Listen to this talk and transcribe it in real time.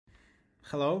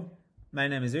Hello, my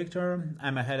name is Viktor.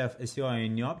 I'm a head of SEO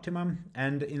in NUOPTIMA,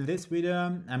 and in this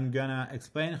video I'm gonna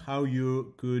explain how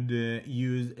you could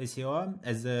use SEO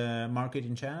as a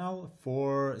marketing channel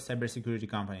for cybersecurity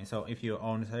company. So if you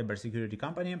own a cybersecurity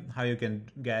company, how you can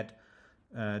get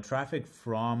traffic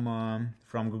from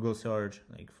Google search,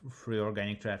 like free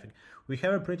organic traffic. We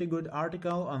have a pretty good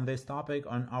article on this topic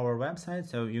on our website,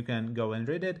 so you can go and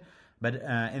read it. But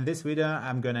in this video,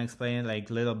 I'm gonna explain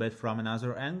like a little bit from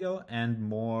another angle and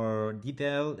more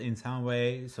detailed in some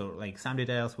way. So like some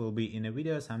details will be in a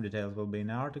video, some details will be in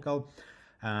an article,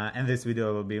 and this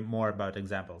video will be more about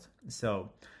examples. So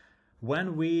when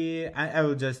I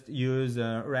will just use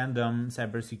random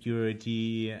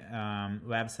cybersecurity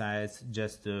websites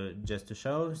just to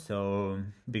show. So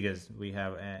because we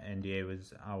have an NDA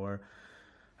with our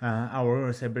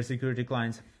cybersecurity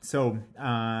clients. So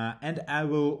and I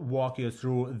will walk you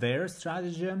through their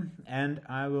strategy, and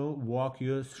I will walk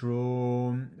you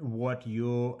through what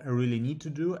you really need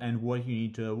to do and what you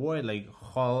need to avoid, like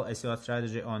whole SEO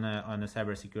strategy on a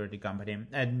cybersecurity company,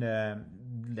 and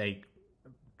like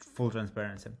full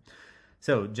transparency.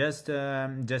 So just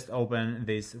open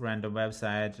this random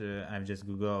website. I've just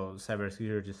Googled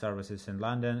cybersecurity services in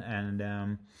London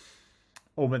and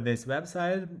open this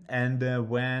website, and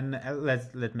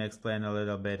let me explain a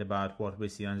little bit about what we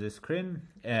see on the screen.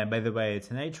 By the way,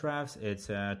 it's an Ahrefs. It's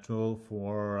a tool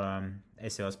for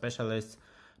SEO specialists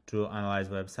to analyze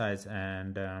websites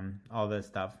and all that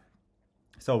stuff.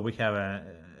 So we have a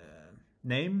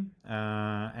name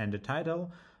and a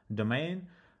title, domain.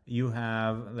 You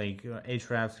have like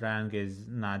Ahrefs rank is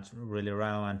not really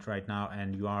relevant right now,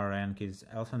 and URL rank is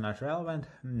also not relevant.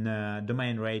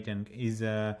 Domain rating is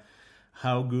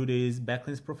how good is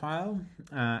backlinks profile,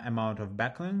 amount of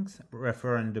backlinks,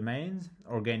 referent domains,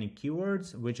 organic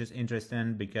keywords, which is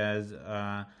interesting because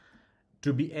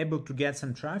to be able to get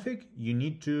some traffic, you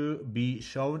need to be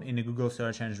shown in the Google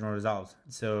search engine results.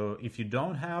 So if you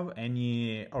don't have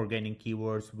any organic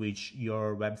keywords which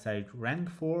your website rank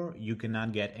for, you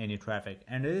cannot get any traffic.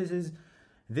 And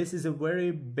this is a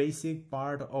very basic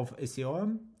part of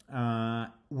SEO,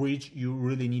 which you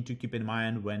really need to keep in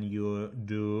mind when you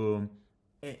do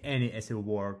any SEO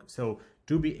work. So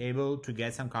to be able to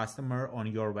get some customer on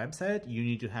your website, you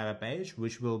need to have a page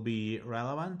which will be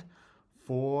relevant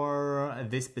for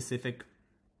this specific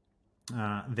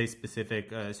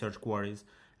search queries.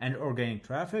 And organic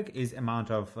traffic is amount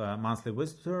of monthly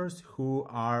visitors who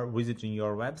are visiting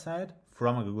your website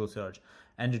from a Google search.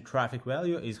 And the traffic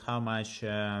value is how much,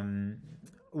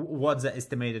 what's the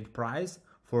estimated price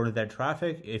for that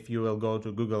traffic if you will go to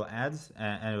Google Ads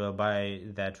and will buy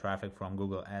that traffic from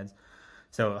Google Ads.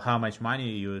 So how much money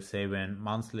you save in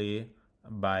monthly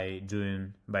by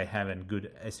having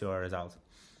good SEO results.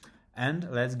 And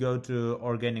let's go to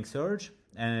organic search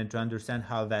and to understand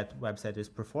how that website is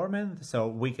performing. So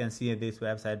we can see this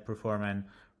website performing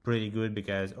pretty good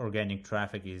because organic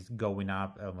traffic is going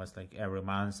up almost like every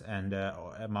month, and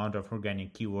amount of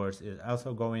organic keywords is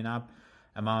also going up.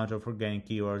 Amount of organic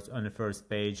keywords on the first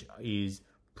page is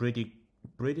pretty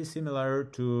similar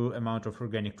to amount of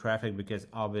organic traffic, because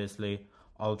obviously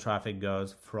all traffic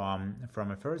goes from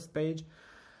a first page.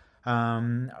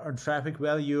 Our traffic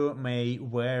value may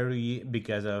vary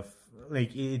because of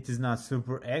like it is not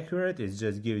super accurate. It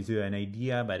just gives you an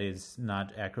idea, but it's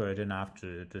not accurate enough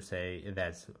to say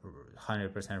that's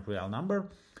 100% real number.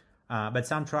 But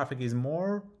some traffic is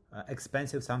more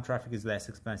expensive, some traffic is less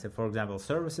expensive. For example,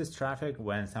 services traffic,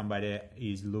 when somebody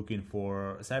is looking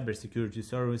for cybersecurity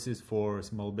services for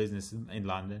small business in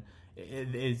London,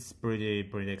 it's pretty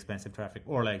expensive traffic.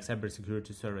 Or like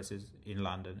cybersecurity services in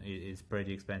London is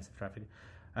pretty expensive traffic.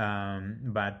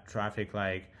 But traffic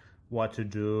like what to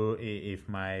do if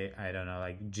my, I don't know,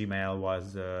 like Gmail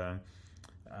was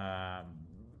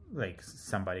like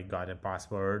somebody got a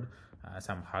password,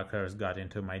 some hackers got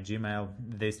into my Gmail,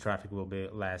 this traffic will be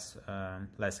less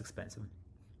expensive.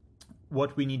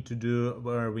 What we need to do,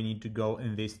 where we need to go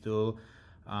in this tool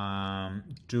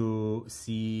to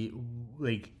see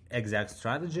like exact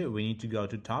strategy, we need to go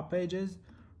to top pages,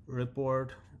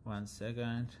 report. One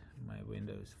second, my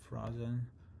window is frozen.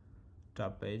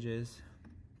 Top pages.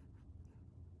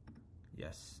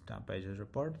 Yes, top pages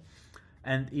report.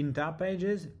 And in top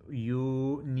pages,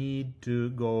 you need to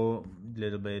go a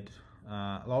little bit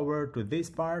lower to this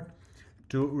part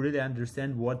to really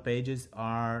understand what pages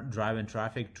are driving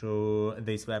traffic to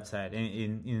this website.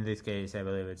 In this case, I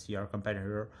believe it's your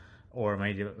competitor or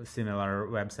maybe a similar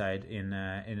website in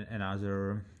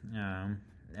another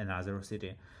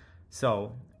city.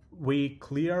 So we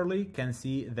clearly can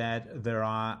see that there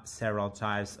are several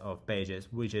types of pages,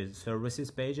 which is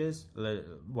services pages,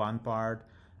 one part,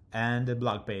 and the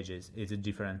blog pages is a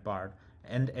different part.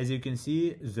 And as you can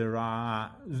see, there's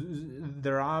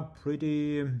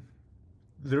pretty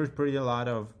a lot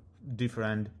of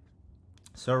different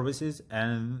services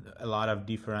and a lot of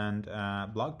different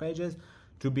blog pages.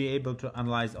 To be able to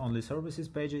analyze only services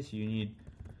pages, you need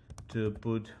to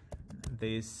put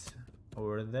this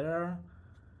over there,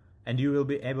 and you will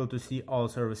be able to see all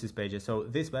services pages. So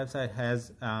this website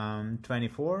has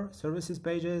 24 services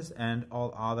pages and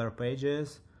all other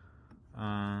pages.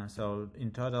 So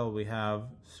in total we have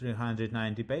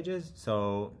 390 pages.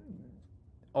 So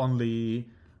only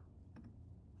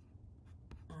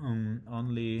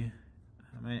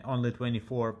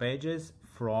 24 pages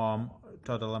from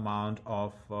total amount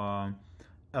of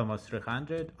almost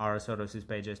 300 are services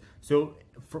pages. So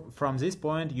from this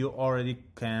point you already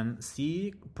can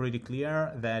see pretty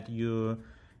clear that you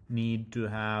need to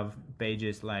have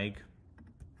pages like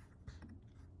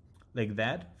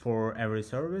that for every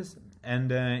service,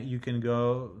 and you can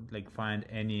go find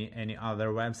any other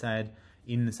website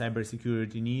in the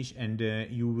cybersecurity niche, and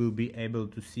you will be able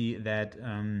to see that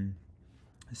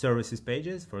services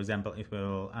pages. For example, if we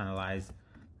will analyze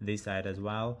this site as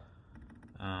well,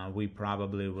 we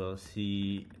probably will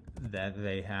see that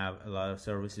they have a lot of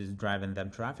services driving them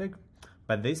traffic.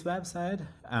 But this website,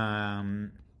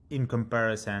 in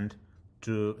comparison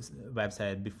to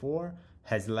website before,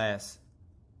 has less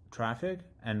traffic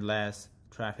and less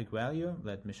traffic value.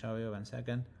 Let me show you 1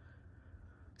 second.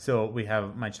 So we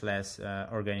have much less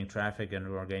organic traffic and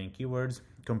organic keywords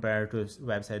compared to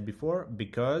website before,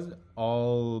 because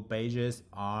all pages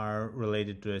are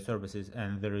related to services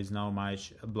and there is no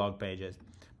much blog pages.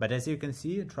 But as you can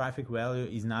see, traffic value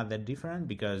is not that different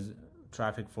because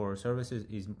traffic for services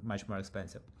is much more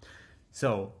expensive.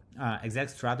 So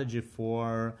exact strategy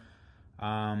for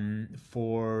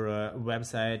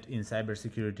website in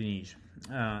cybersecurity niche.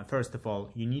 First of all,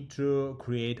 you need to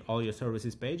create all your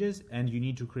services pages, and you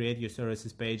need to create your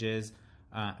services pages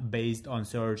based on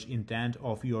search intent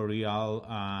of your real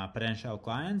potential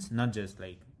clients, not just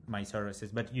my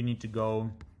services, but you need to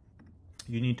go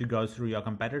through your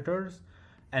competitors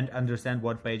and understand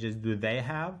what pages do they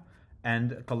have,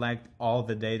 and collect all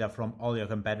the data from all your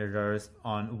competitors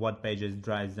on what pages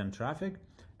drives them traffic,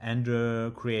 and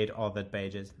create all that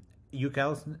pages. You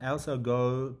can also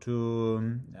go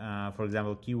to, for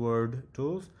example, keyword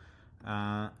tools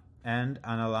and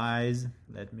analyze.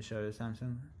 Let me show you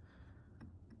something.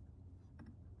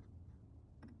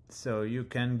 So you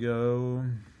can go,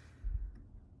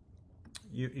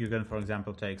 you can, for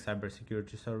example, take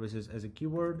cybersecurity services as a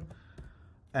keyword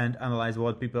and analyze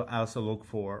what people also look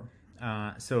for.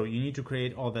 So you need to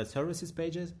create all the services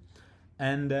pages.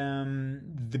 And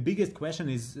the biggest question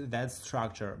is that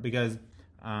structure, because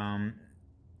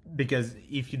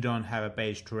if you don't have a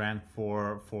page to rank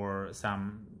for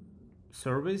some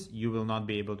service, you will not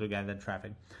be able to get that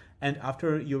traffic. And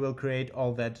after you will create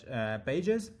all that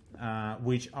pages,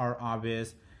 which are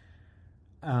obvious,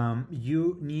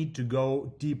 you need to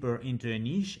go deeper into a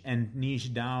niche and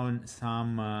niche down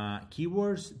some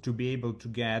keywords to be able to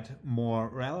get more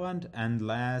relevant and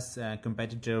less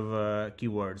competitive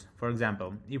keywords. For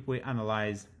example, if we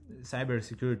analyze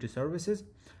cybersecurity services,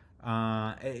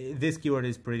 this keyword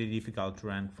is pretty difficult to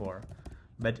rank for.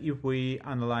 But if we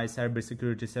analyze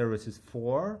cybersecurity services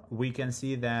 4, we can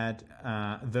see that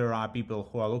there are people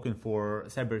who are looking for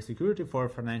cybersecurity for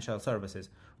financial services,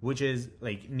 which is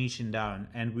niching down.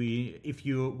 And if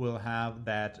you will have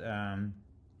that,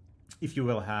 if you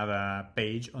will have a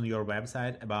page on your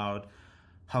website about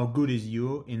how good is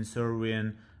you in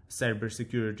serving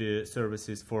cybersecurity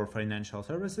services for financial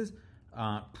services,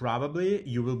 probably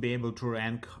you will be able to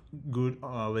rank good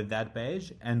with that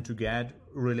page, and to get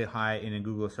really high in a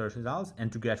Google search results,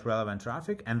 and to get relevant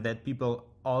traffic, and that people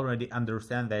already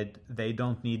understand that they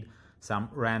don't need some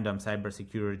random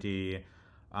cybersecurity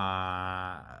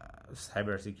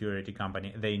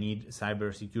company. They need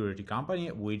cybersecurity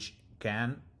company which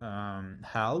can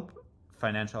help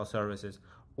financial services,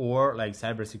 or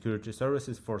cybersecurity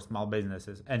services for small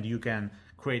businesses. And you can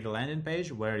create a landing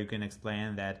page where you can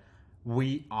explain that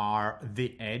we are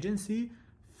the agency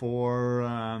for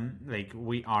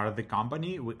we are the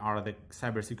company, we are the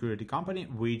cybersecurity company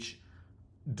which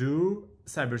do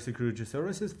cybersecurity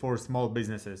services for small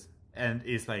businesses, and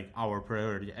it's our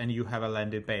priority. And you have a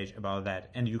landing page about that,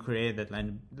 and you create that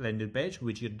landing page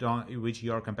which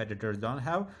your competitors don't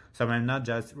have. So I'm not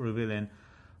just revealing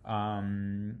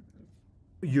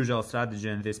usual strategy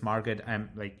in this market. I'm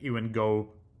even go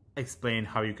explain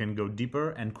how you can go deeper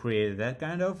and create that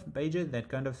kind of pages, that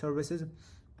kind of services.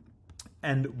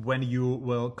 And when you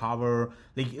will cover,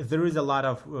 there is a lot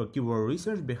of keyword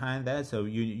research behind that, so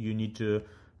you need to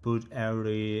put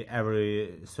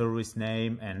every service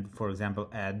name and, for example,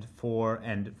 add for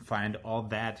and find all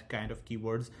that kind of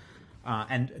keywords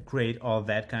and create all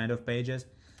that kind of pages.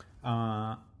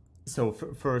 So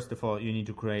first of all, you need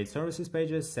to create services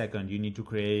pages. Second, you need to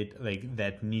create like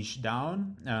that niche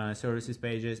down services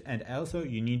pages, and also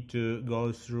you need to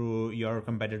go through your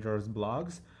competitors'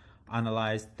 blogs,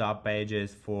 analyze top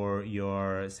pages for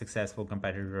your successful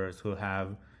competitors who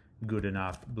have good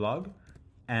enough blog,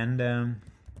 and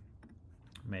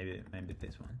maybe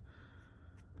this one.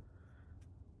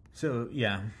 So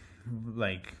yeah,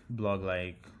 like blog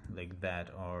like that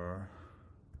or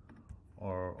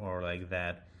like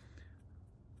that.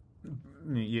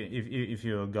 If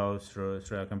you go through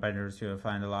your competitors, you'll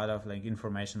find a lot of like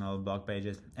informational blog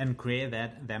pages, and create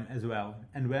them as well.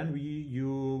 And when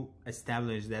you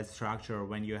establish that structure,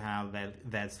 when you have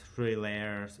that 3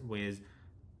 layers with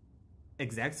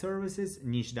exact services,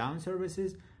 niche down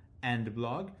services, and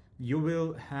blog, you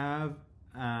will have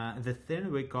the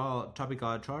thing we call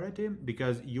topical authority,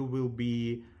 because you will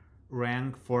be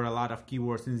ranked for a lot of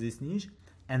keywords in this niche.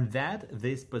 And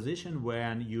this position,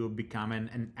 when you become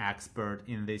an expert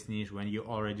in this niche, when you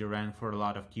already rank for a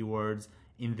lot of keywords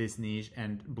in this niche,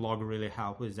 and blog really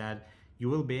help with that, you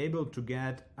will be able to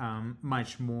get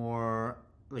much more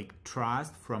like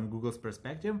trust from Google's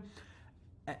perspective.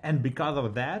 And because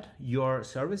of that, your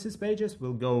services pages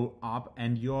will go up,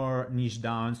 and your niche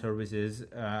down services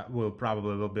will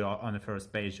probably be on the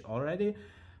first page already,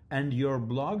 and your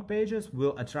blog pages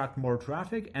will attract more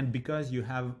traffic. And because you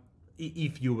have,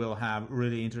 if you will have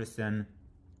really interesting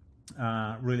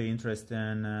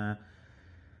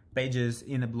pages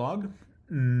in a blog,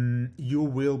 you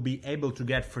will be able to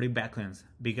get free backlinks,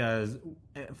 because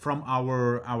from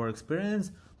our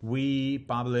experience, we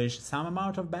publish some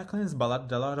amount of backlinks,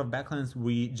 but a lot of backlinks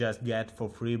we just get for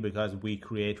free because we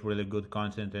create really good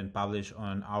content and publish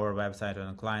on our website,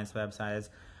 on clients' websites.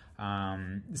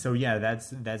 So yeah,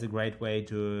 that's a great way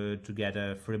to get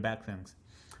a free backlinks.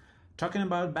 Talking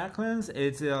about backlinks,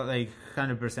 it's like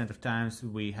 100% of times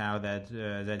we have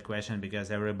that question,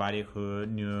 because everybody who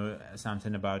knew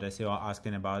something about SEO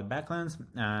asking about backlinks.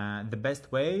 The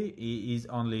best way is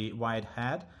only white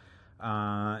hat.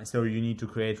 So you need to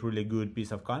create really good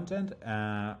piece of content,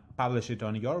 publish it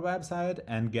on your website,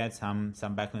 and get some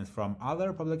backlinks from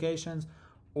other publications,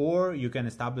 or you can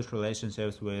establish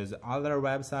relationships with other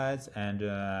websites and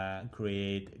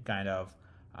create kind of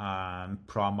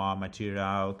promo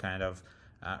material, kind of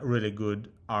really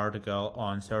good article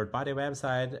on third-party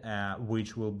website,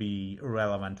 which will be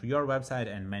relevant to your website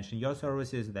and mention your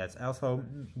services. That's also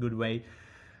a good way.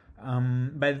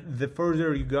 But the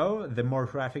further you go, the more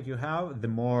traffic you have, the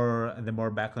more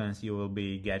backlinks you will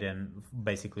be getting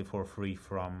basically for free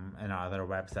from another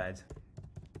website.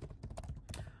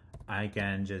 I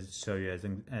can just show you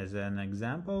as an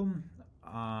example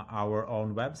our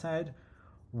own website.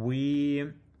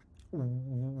 We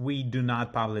do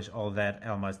not publish all that,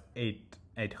 almost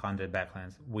 800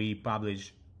 backlinks. We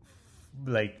publish,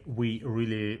 like, we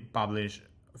really publish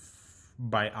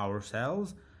by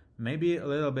ourselves, maybe a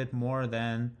little bit more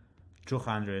than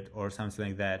 200 or something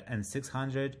like that, and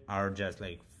 600 are just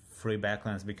like free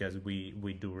backlinks because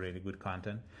we do really good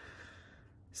content.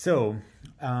 So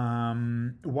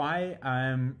why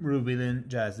I'm revealing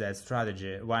just that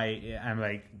strategy, why I'm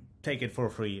like, take it for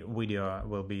free, video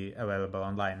will be available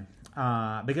online,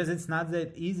 because it's not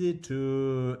that easy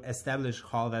to establish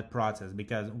all that process.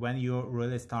 Because when you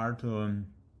really start to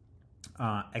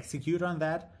execute on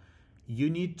that, you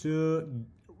need to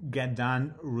get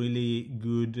done really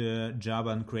good job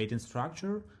on creating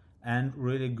structure and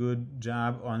really good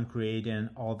job on creating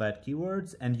all that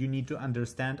keywords, and you need to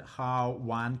understand how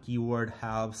one keyword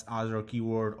helps other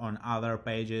keyword on other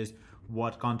pages,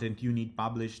 what content you need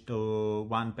published to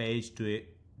one page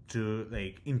to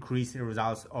like increase the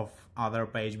results of other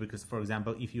page. Because, for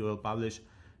example, if you will publish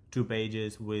 2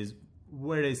 pages with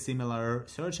very similar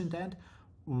search intent,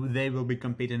 they will be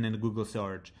competing in Google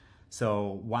search.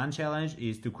 So one challenge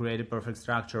is to create a perfect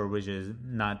structure, which is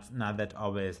not that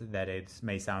obvious that it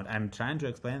may sound. I'm trying to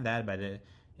explain that, but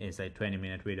it's a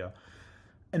 20-minute video.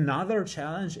 Another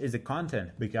challenge is the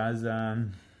content, because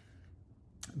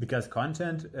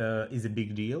content is a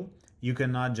big deal. You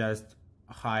cannot just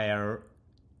hire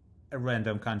a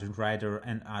random content writer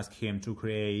and ask him to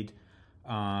create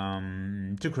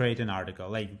an article.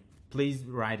 Like, please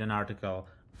write an article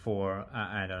for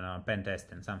I don't know, pen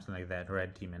testing, something like that,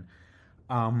 red teaming.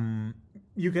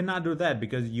 You cannot do that,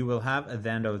 because you will have at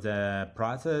the end of the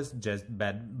process just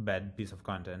bad piece of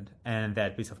content, and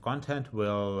that piece of content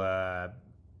will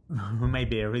may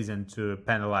be a reason to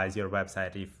penalize your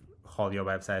website if whole your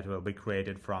website will be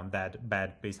created from that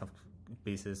bad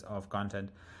pieces of content.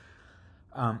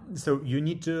 So you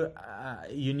need to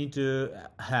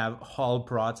have whole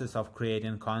process of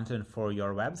creating content for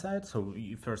your website. So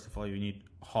first of all, you need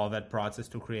whole that process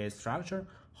to create structure,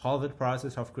 whole that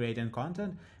process of creating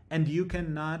content, and you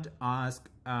cannot ask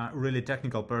a really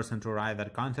technical person to write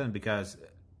that content because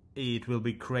it will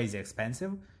be crazy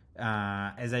expensive.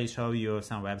 As I show you,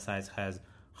 some websites has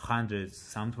hundreds,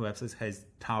 some websites has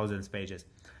thousands pages,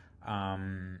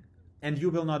 and you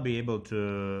will not be able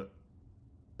to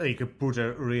put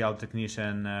a real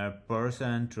technician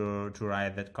person to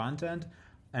write that content,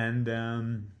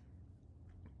 and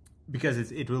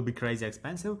because it will be crazy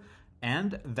expensive,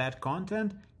 and that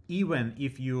content, even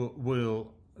if you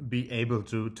will be able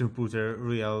to put a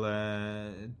real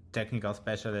technical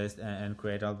specialist and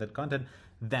create all that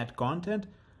content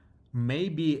may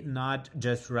be not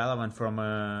just relevant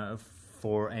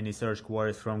for any search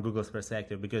queries from Google's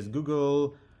perspective, because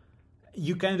Google,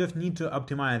 you kind of need to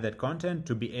optimize that content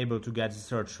to be able to get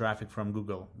search traffic from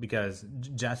Google, because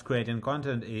just creating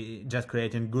content, just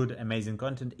creating good, amazing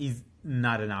content is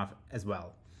not enough as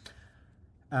well.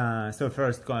 So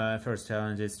first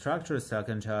challenge is structure.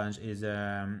 Second challenge is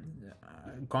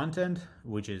content,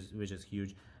 which is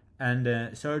huge,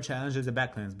 and third challenge is the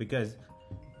backlinks, because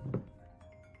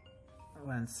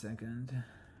 1 second.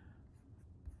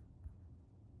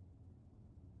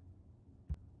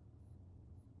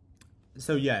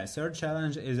 So yeah, third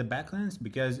challenge is a backlinks,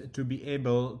 because to be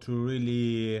able to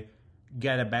really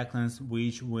get a backlinks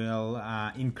which will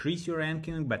increase your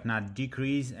ranking but not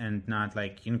decrease, and not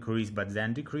like increase but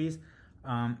then decrease,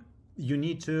 you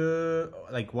need to,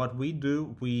 like what we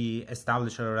do, we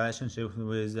establish a relationship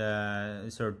with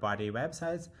third-party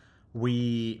websites.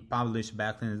 We publish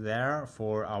backlinks there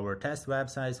for our test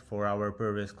websites, for our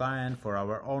previous client, for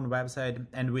our own website,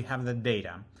 and we have the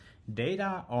data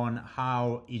on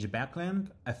how each backlink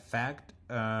affect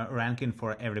ranking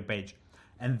for every page.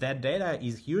 And that data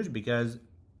is huge, because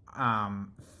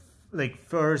like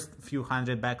first few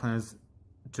hundred backlinks,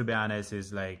 to be honest,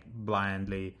 is like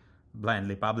blindly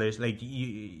published. Like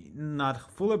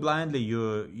not fully blindly,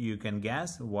 you can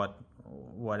guess what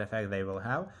effect they will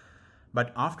have,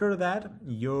 but after that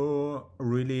you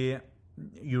really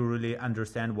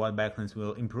understand what backlinks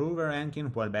will improve a ranking,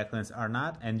 what backlinks are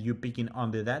not, and you picking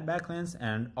only that backlinks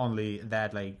and only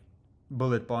that like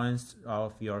bullet points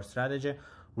of your strategy,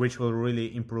 which will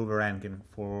really improve a ranking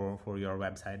for your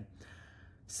website.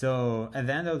 So at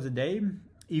the end of the day,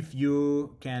 if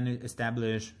you can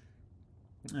establish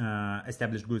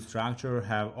good structure,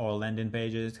 have all landing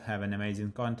pages, have an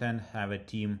amazing content, have a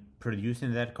team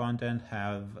producing that content,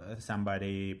 have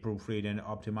somebody proofreading,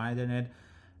 optimizing it,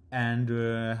 and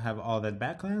have all that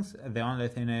backlinks, the only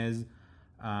thing is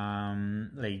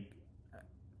like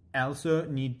also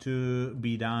need to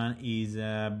be done is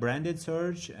branded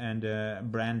search and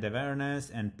brand awareness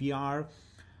and PR,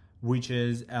 which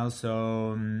is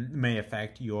also may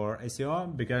affect your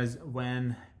SEO, because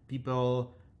when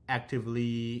people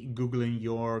actively Googling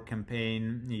your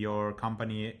campaign, your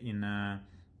company in a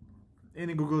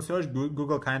Google search,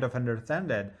 Google kind of understand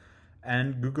that,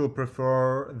 and Google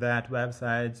prefer that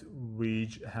websites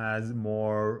which has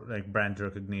more like brand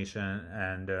recognition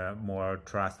and more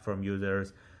trust from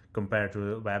users, compared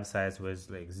to websites with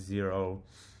like zero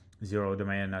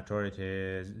domain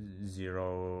authority,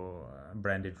 zero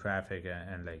branded traffic,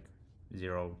 and like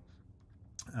zero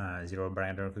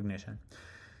brand recognition.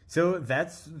 So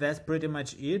that's pretty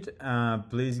much it.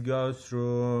 Please go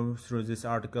through this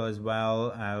article as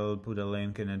well. I will put a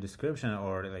link in the description,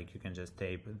 or like you can just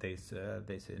tape this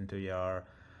into your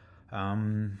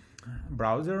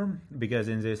browser, because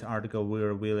in this article we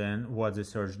are revealing what the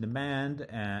search demand,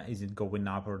 is it going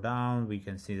up or down. We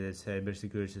can see that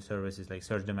cybersecurity services, like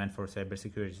search demand for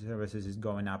cybersecurity services, is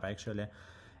going up. Actually,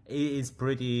 it's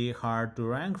pretty hard to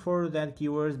rank for that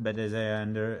keywords, but as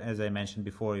I mentioned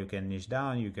before, you can niche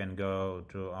down, you can go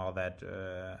to all that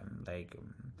like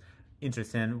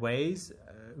interesting ways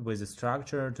with the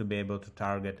structure to be able to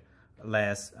target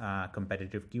less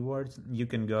competitive keywords. You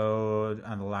can go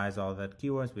analyze all that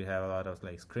keywords. We have a lot of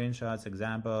like screenshots,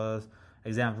 examples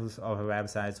of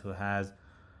websites who has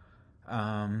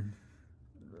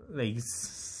like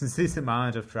this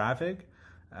amount of traffic,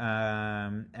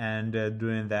 and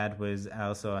doing that with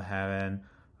also having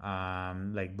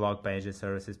like blog pages,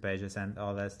 services pages, and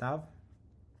all that stuff.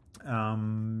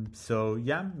 So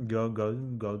yeah,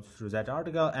 go through that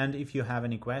article, and if you have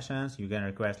any questions, you can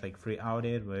request like free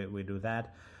audit. We do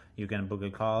that. You can book a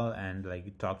call and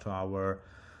like talk to our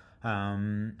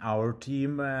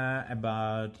team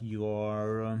about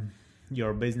your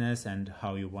business and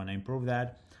how you want to improve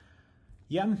that.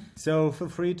 Yeah, so feel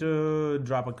free to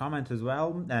drop a comment as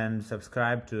well and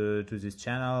subscribe to this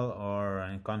channel or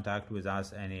in contact with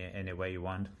us any way you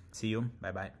want. See you.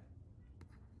 Bye bye.